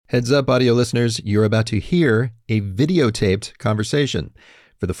Heads up, audio listeners, you're about to hear a videotaped conversation.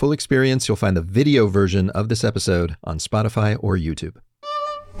 For the full experience, you'll find the video version of this episode on Spotify or YouTube.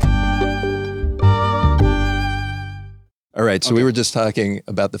 All right, so we were just talking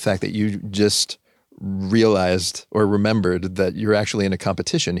about the fact that you just realized or remembered that you're actually in a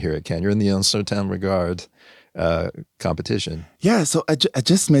competition here at Cannes. You're in the Un Certain Regard competition. Yeah, so I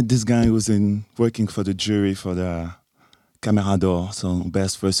just met this guy who was working for the jury for the Caméra d'Or, so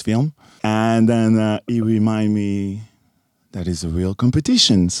best first film. And then he reminded me that is a real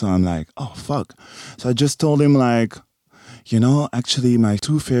competition. So I'm like, oh, fuck. So I just told him like, actually my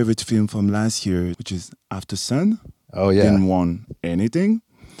two favorite films from last year, which is After Sun. Oh, yeah. Didn't won anything.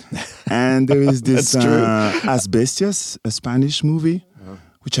 And there is this As Bestias, a Spanish movie,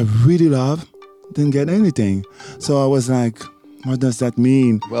 which I really love. Didn't get anything. So I was like, what does that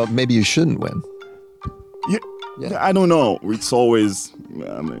mean? Well, maybe you shouldn't win. Yeah. I don't know. It's always...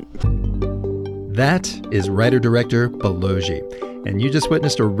 That is writer-director Baloji, and you just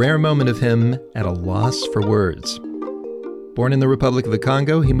witnessed a rare moment of him at a loss for words. Born in the Republic of the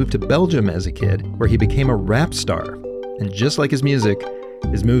Congo, he moved to Belgium as a kid, where he became a rap star. And just like his music,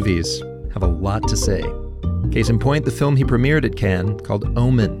 his movies have a lot to say. Case in point, the film he premiered at Cannes called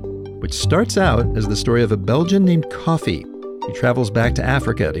OMEN, which starts out as the story of a Belgian named Coffee. He travels back to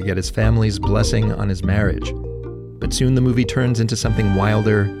Africa to get his family's blessing on his marriage. But soon the movie turns into something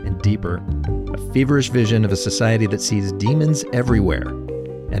wilder and deeper, a feverish vision of a society that sees demons everywhere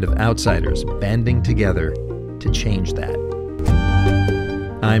and of outsiders banding together to change that.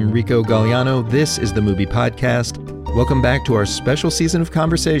 I'm Rico Galliano. This is the Movie Podcast. Welcome back to our special season of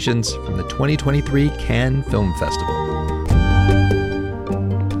conversations from the 2023 Cannes Film Festival.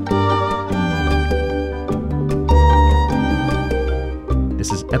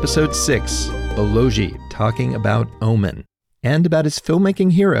 This is episode 6, Baloji talking about OMEN, and about his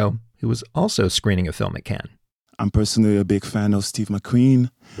filmmaking hero, who was also screening a film at Cannes. I'm personally a big fan of Steve McQueen.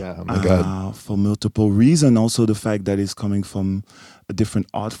 Yeah, oh my God. For multiple reasons. Also the fact that he's coming from a different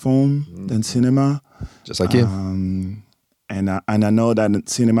art form than cinema. Just like you. And I know that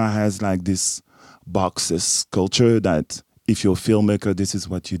cinema has like this boxes culture that if you're a filmmaker, this is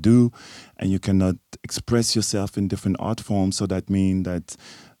what you do, and you cannot express yourself in different art forms. So that means that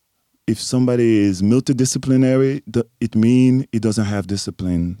if somebody is multidisciplinary, it means he doesn't have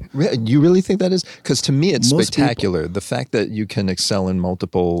discipline. You really think that is? Because to me, it's spectacular. The fact that you can excel in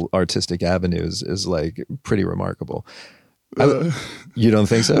multiple artistic avenues is like pretty remarkable. You don't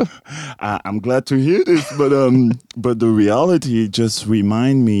think so? I'm glad to hear this, but the reality just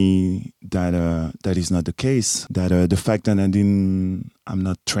remind me that that is not the case. That the fact that I'm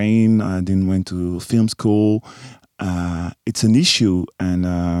not trained, I didn't went to film school. It's an issue,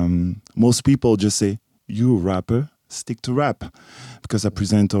 and most people just say, "You a rapper, stick to rap," because I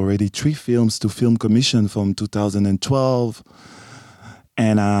present already 3 films to Film Commission from 2012,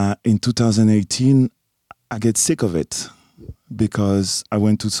 and in 2018 I get sick of it. Because I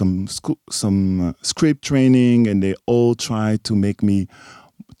went to some script training, and they all tried to make me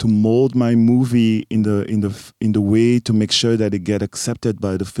to mold my movie in the way to make sure that it get accepted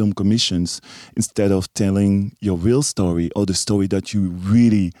by the film commissions, instead of telling your real story or the story that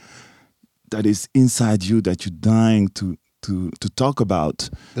is inside you, that you're dying to talk about.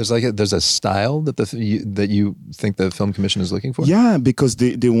 There's a style that you think the film commission is looking for? Yeah, because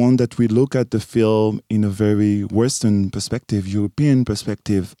they want that we look at the film in a very Western perspective, European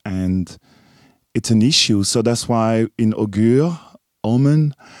perspective, and it's an issue. So that's why in Augure,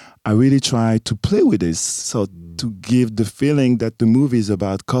 Omen, I really try to play with this. So to give the feeling that the movie is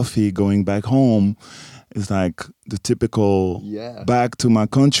about coffee, going back home. It's like the typical back to my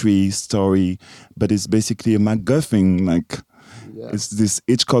country story, but it's basically a MacGuffin. It's this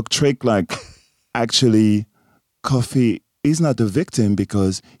Hitchcock trick. Like, actually, Coffee is not a victim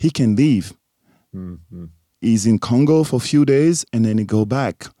because he can leave. Mm-hmm. He's in Congo for a few days and then he go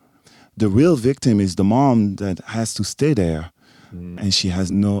back. The real victim is the mom that has to stay there, and she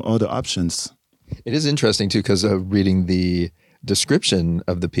has no other options. It is interesting too, because reading the description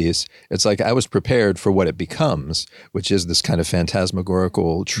of the piece, it's like I was prepared for what it becomes, which is this kind of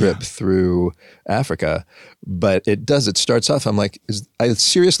phantasmagorical trip through Africa. But it starts off, I'm like, I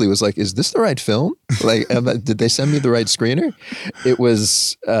seriously was like, is this the right film? Like, did they send me the right screener? It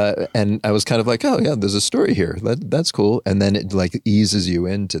was, and I was kind of like, oh yeah, there's a story here. That's cool. And then it like eases you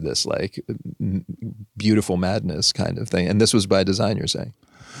into this like beautiful madness kind of thing. And this was by design, you're saying?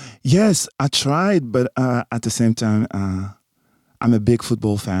 Yes, I tried, but at the same time, I'm a big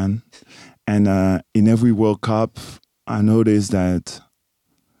football fan, and in every World Cup, I noticed that,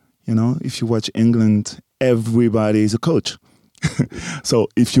 if you watch England, everybody is a coach. So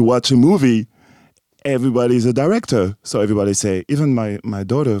if you watch a movie, everybody's a director. So everybody say, even my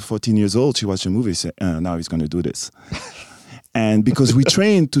daughter, 14 years old, she watched a movie, say, now he's going to do this. And because we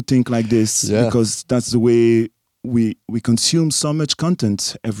train to think like this, because that's the way we consume so much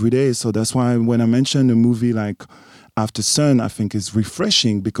content every day. So that's why when I mention a movie like After Sun, I think it's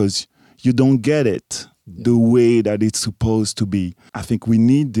refreshing because you don't get it the way that it's supposed to be. I think we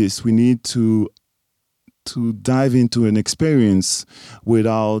need this. We need to dive into an experience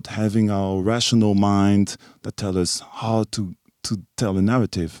without having our rational mind that tell us how to tell a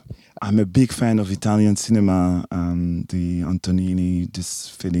narrative. I'm a big fan of Italian cinema, the Antonini,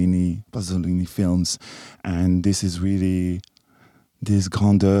 this Fellini, Pasolini films, and this is really this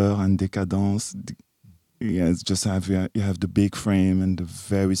grandeur and décadence. Yeah, it's just you have the big frame and the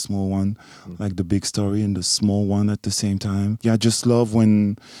very small one, like the big story and the small one at the same time. Yeah, I just love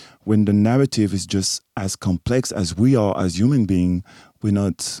when the narrative is just as complex as we are as human beings. We're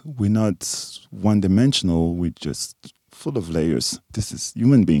not one dimensional. We're just full of layers. This is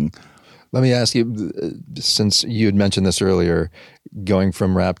human being. Let me ask you, since you had mentioned this earlier, going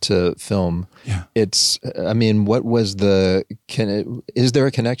from rap to film, is there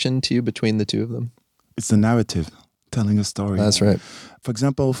a connection to you between the two of them? It's the narrative, telling a story. That's right. For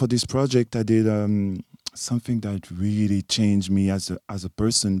example, for this project, I did something that really changed me as a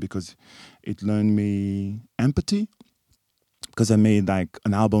person because it learned me empathy. Because I made like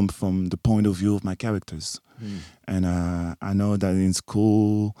an album from the point of view of my characters. And I know that in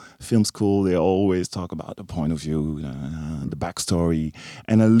school, film school, they always talk about the point of view, the backstory.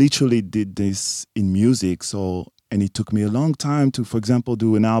 And I literally did this in music. And it took me a long time to, for example,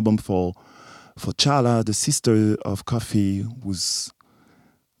 do an album for Chala, the sister of Kofi, was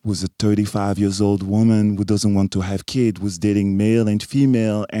a 35 years old woman who doesn't want to have kids, was dating male and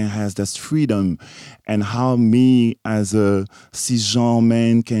female and has that freedom. And how me as a cisgenre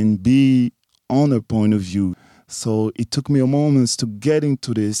man can be on a point of view. So it took me a moment to get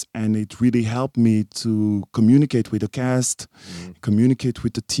into this, and it really helped me to communicate with the cast, communicate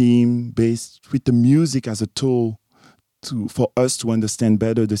with the team, based with the music as a tool for us to understand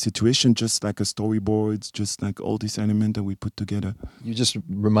better the situation, just like a storyboard, just like all these elements that we put together. You just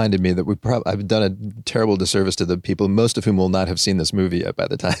reminded me that I've done a terrible disservice to the people, most of whom will not have seen this movie yet by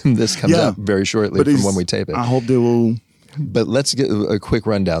the time this comes out very shortly from when we tape it. I hope they will. But let's get a quick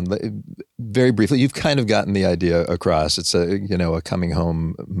rundown. Very briefly, you've kind of gotten the idea across. It's a coming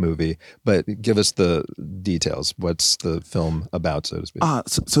home movie, but give us the details. What's the film about, so to speak?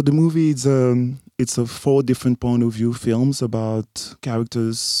 So the movie it's a 4 different point of view films about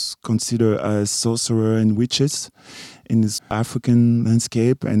characters considered as sorcerer and witches in this African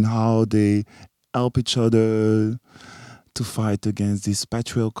landscape and how they help each other to fight against this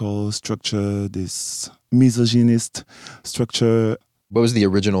patriarchal structure, this misogynist structure. What was the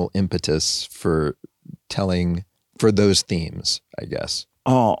original impetus for those themes, I guess?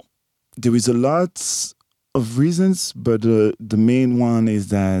 There is a lot of reasons, but the main one is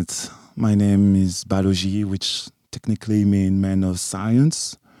that my name is Baloji, which technically means man of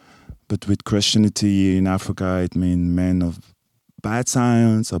science, but with Christianity in Africa, it means man of bad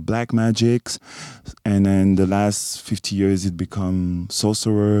science or black magics. And then the last 50 years, it become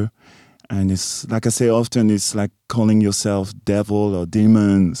sorcerer. And it's, like I say often, it's like calling yourself devil or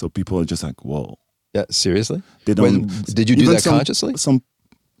demon. So people are just like, whoa. Yeah, seriously? They don't. Did you do that consciously? Some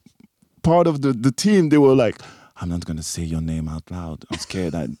part of the team, they were like, I'm not going to say your name out loud. I'm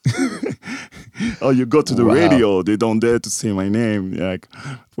scared. Or you go to the radio, they don't dare to say my name. Like,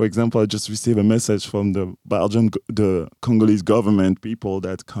 for example, I just received a message from the Congolese government people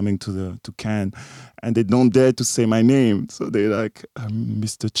that coming to Cannes, and they don't dare to say my name. So they're like,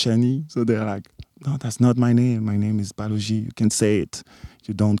 Mr. Cheney. So they're like, no, that's not my name. My name is Baloji. You can say it.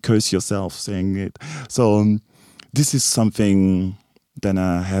 You don't curse yourself saying it. So this is something that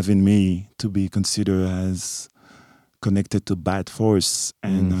I have in me to be considered as connected to bad force,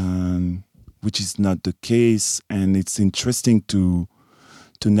 and which is not the case. And it's interesting to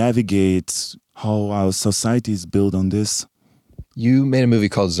navigate how our society is built on this. You made a movie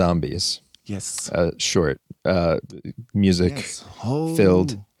called Zombies. Yes. Short, music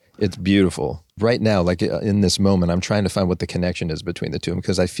filled. It's beautiful. Right now, like in this moment, I'm trying to find what the connection is between the two,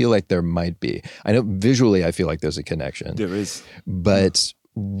 because I feel like there might be. I know visually, I feel like there's a connection. There is. But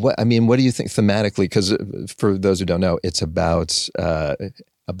what do you think thematically? Because for those who don't know, it's about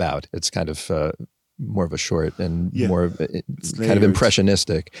it's kind of more of a short and more of kind of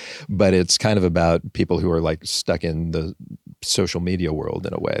impressionistic, but it's kind of about people who are like stuck in the social media world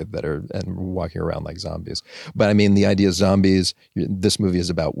in a way that are and walking around like zombies. But I mean, the idea of zombies, this movie is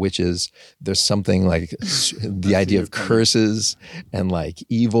about witches. There's something like the idea of curses and like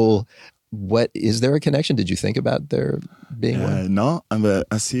evil. What is there a connection? Did you think about there being one? No,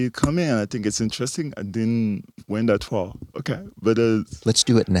 I see it coming, and I think it's interesting. I didn't went that far. Okay, but let's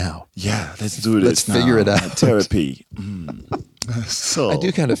do it now. Yeah, let's do it. Let's figure it out. Therapy. So I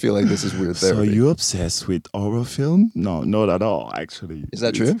do kind of feel like this is weird therapy. So you obsessed with horror film? No, not at all. Actually, is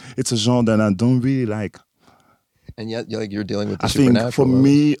that true? It's a genre that I don't really like. And yet, you're dealing with the I supernatural. think for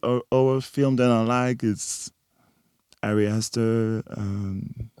me, a horror film that I like is Ari Aster.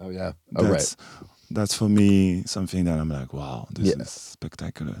 Right. That's for me something that I'm like, wow, this is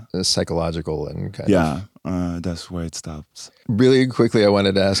spectacular. It's psychological and kind of. That's where it stops. Really quickly, I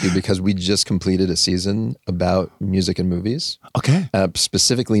wanted to ask you, because we just completed a season about music and movies. Okay.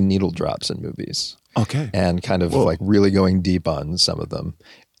 Specifically needle drops in movies. Okay. And kind of like really going deep on some of them.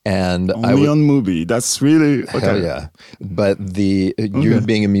 And only on movie. That's really okay. Hell yeah. But you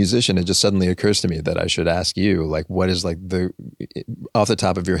being a musician, it just suddenly occurs to me that I should ask you, like, what is like off the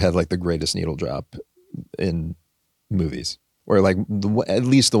top of your head, like the greatest needle drop in movies, or like at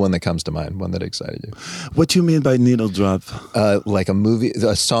least the one that comes to mind, one that excited you. What do you mean by needle drop? Like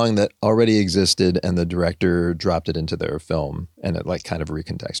a song that already existed and the director dropped it into their film and it like kind of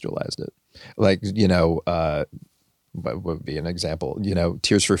recontextualized it. Like, what would be an example?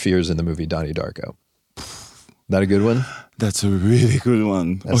 Tears for Fears in the movie Donnie Darko. That a good one? That's a really good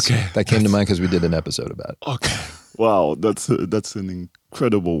one. That came to mind because we did an episode about it. Okay. Wow, that's an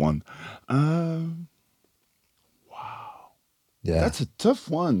incredible one. Wow. Yeah. That's a tough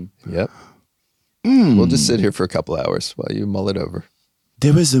one. Yep. We'll just sit here for a couple hours while you mull it over.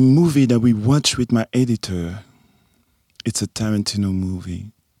 There was a movie that we watched with my editor. It's a Tarantino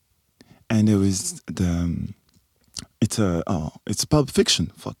movie. And there was it's Pulp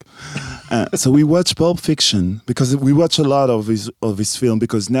Fiction. Fuck. So we watch Pulp Fiction because we watch a lot of his film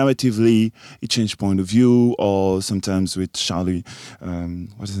because narratively it changed point of view, or sometimes with Charlie,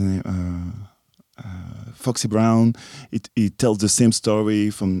 what is his name? Foxy Brown. It tells the same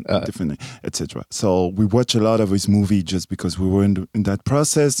story from different, etc. So we watch a lot of his movie just because we were in that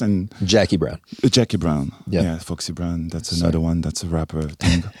process. And Jackie Brown. Jackie Brown. Yeah, Foxy Brown. That's another one. That's a rapper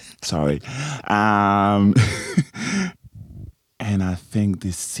thing. Sorry. And I think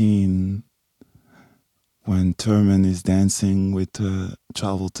this scene when Thurman is dancing with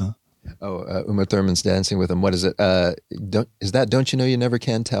Travolta. Oh, Uma Thurman's dancing with him. What is it? Don't you know you never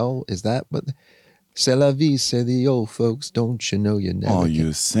can tell? Is that what? C'est la vie, say the old folks. Don't you know you never can.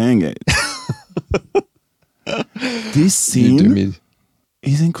 You sang it. This scene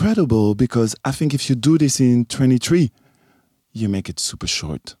is incredible because I think if you do this in 23, you make it super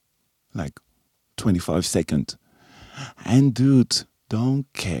short, like 25 seconds. And dude, don't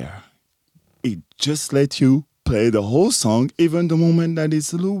care. It just let you play the whole song, even the moment that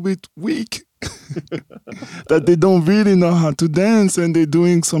is a little bit weak. That they don't really know how to dance and they're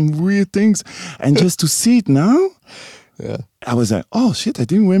doing some weird things. And just to see it now, I was like, oh shit, I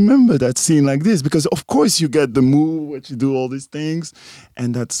didn't remember that scene like this. Because of course you get the move, what you do all these things.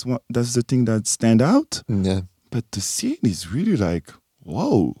 And that's the thing that stand out. Yeah. But the scene is really like,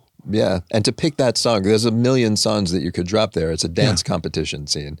 whoa. Yeah, and to pick that song, there's a million songs that you could drop there. It's a dance competition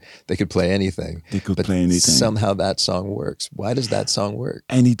scene. They could play anything. Somehow that song works. Why does that song work?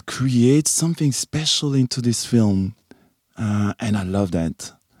 And it creates something special into this film, and I love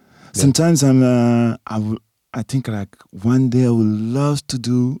that. Yeah. Sometimes I think like one day I would love to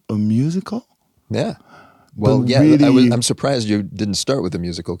do a musical. Yeah. Well, really, I'm surprised you didn't start with a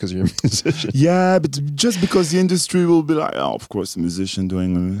musical because you're a musician. Yeah, but just because the industry will be like, oh, of course, a musician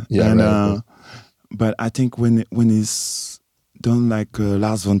doing. But I think when it's done like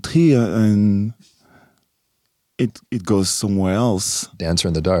Lars von Trier, and it goes somewhere else. Dancer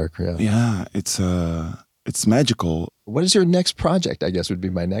in the Dark. Yeah. Yeah, it's magical. What is your next project? I guess would be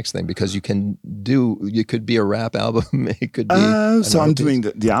my next thing, because you could be a rap album. It could be. So I'm doing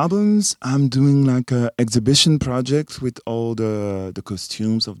the albums. I'm doing like a exhibition project with all the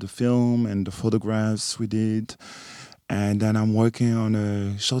costumes of the film and the photographs we did. And then I'm working on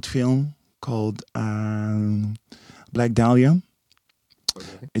a short film called Black Dahlia.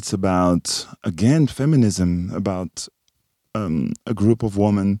 Okay. It's about, again, feminism, about a group of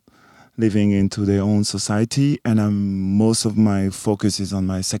women living into their own society, and most of my focus is on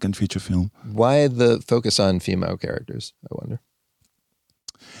my second feature film. Why the focus on female characters, I wonder?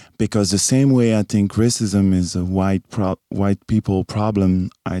 Because the same way I think racism is a white people problem,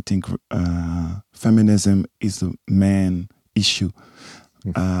 I think feminism is a man issue,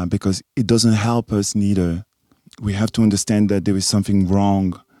 because it doesn't help us neither we have to understand that there is something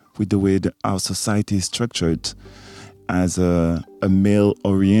wrong with the way that our society is structured as a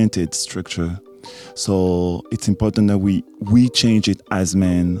male-oriented structure. So it's important that we change it as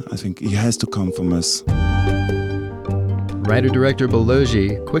men. I think it has to come from us. Writer-director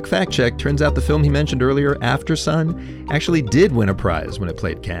Baloji, quick fact check, turns out the film he mentioned earlier, After Sun, actually did win a prize when it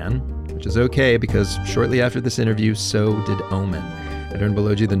played Cannes, which is okay because shortly after this interview, so did Omen. It earned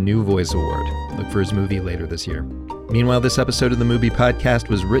Baloji the New Voice Award. Look for his movie later this year. Meanwhile, this episode of the Movie Podcast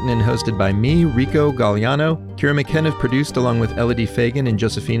was written and hosted by me, Rico Galliano. Kira McKenna produced along with Elodie Fagan and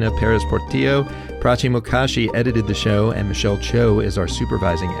Josefina Perez Portillo. Prachi Mokashi edited the show, and Michelle Cho is our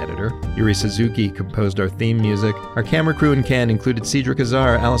supervising editor. Yuri Suzuki composed our theme music. Our camera crew in Cannes included Cedric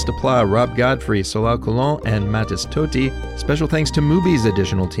Azar, Alice Deplat, Rob Godfrey, Solal Colon, and Matis Toti. Special thanks to Mubi's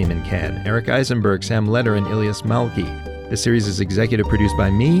additional team in Cannes, Eric Eisenberg, Sam Leder, and Ilias Malki. This series is executive produced by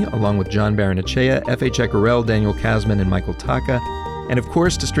me, along with John Baronachea, F.A. Eckerell, Daniel Kasman, and Michael Taka. And of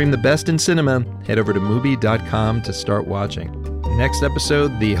course, to stream the best in cinema, head over to Mubi.com to start watching. Next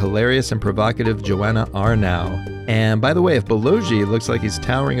episode, the hilarious and provocative Joanna Arnau. And by the way, if Baloji looks like he's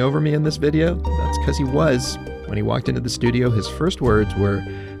towering over me in this video, that's because he was. When he walked into the studio, his first words were,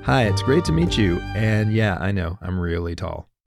 "Hi, it's great to meet you." And yeah, I know, I'm really tall.